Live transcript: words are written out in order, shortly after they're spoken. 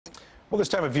Well, this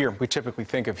time of year, we typically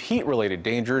think of heat-related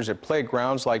dangers at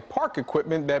playgrounds like park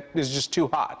equipment that is just too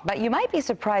hot. But you might be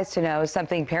surprised to know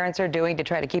something parents are doing to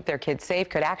try to keep their kids safe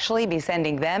could actually be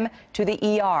sending them to the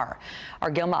ER. Our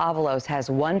Gilma Avalos has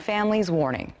one family's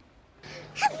warning.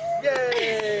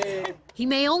 Yay! He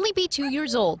may only be 2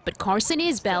 years old, but Carson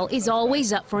Isbell is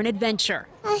always up for an adventure.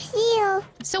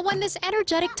 So when this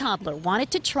energetic toddler wanted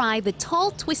to try the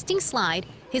tall, twisting slide,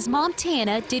 his mom,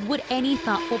 Tana, did what any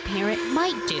thoughtful parent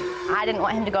might do. I didn't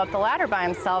want him to go up the ladder by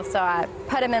himself, so I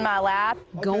put him in my lap.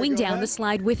 Going down the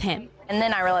slide with him. And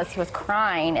then I realized he was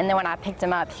crying, and then when I picked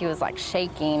him up, he was like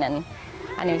shaking, and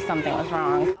I knew something was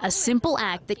wrong. A simple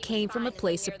act that came from a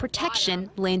place of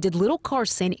protection landed little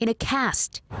Carson in a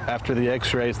cast. After the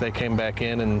x-rays, they came back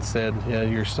in and said, yeah,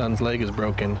 your son's leg is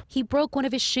broken. He broke one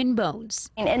of his shin bones.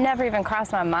 And it never even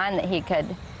crossed my mind that he could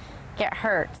get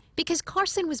hurt. Because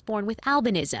Carson was born with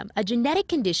albinism, a genetic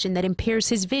condition that impairs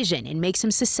his vision and makes him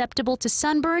susceptible to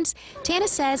sunburns, Tana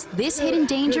says this hidden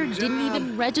danger didn't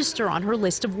even register on her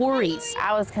list of worries.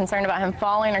 I was concerned about him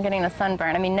falling or getting a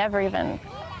sunburn. I mean, never even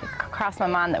crossed my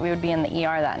mind that we would be in the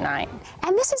ER that night.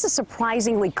 And this is a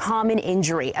surprisingly common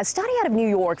injury. A study out of New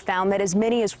York found that as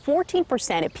many as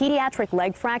 14% of pediatric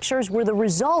leg fractures were the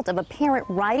result of a parent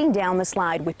riding down the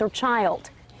slide with their child.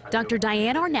 Dr.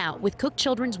 Diane Arnaut with Cook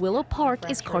Children's Willow Park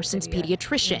is Carson's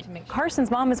pediatrician. Carson's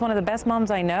mom is one of the best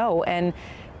moms I know, and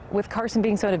with Carson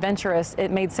being so adventurous,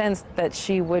 it made sense that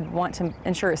she would want to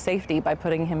ensure his safety by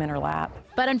putting him in her lap.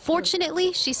 But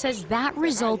unfortunately, she says that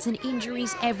results in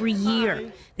injuries every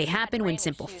year. They happen when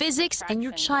simple physics and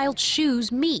your child's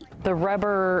shoes meet. The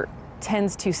rubber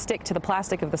tends to stick to the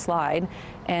plastic of the slide,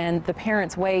 and the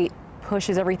parent's weight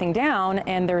pushes everything down,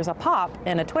 and there's a pop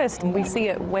and a twist, and we see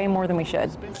it way more than we should.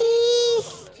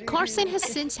 Carson has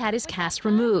since had his cast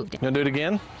removed. You gonna do it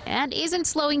again? And isn't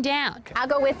slowing down. I'll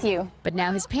go with you. But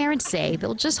now his parents say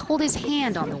they'll just hold his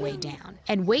hand on the way down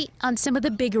and wait on some of the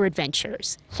bigger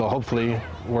adventures. So hopefully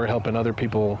we're helping other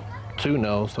people to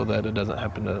know so that it doesn't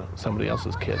happen to somebody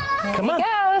else's kid. Come on. He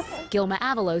goes. Gilma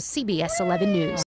Avalos, CBS 11 News.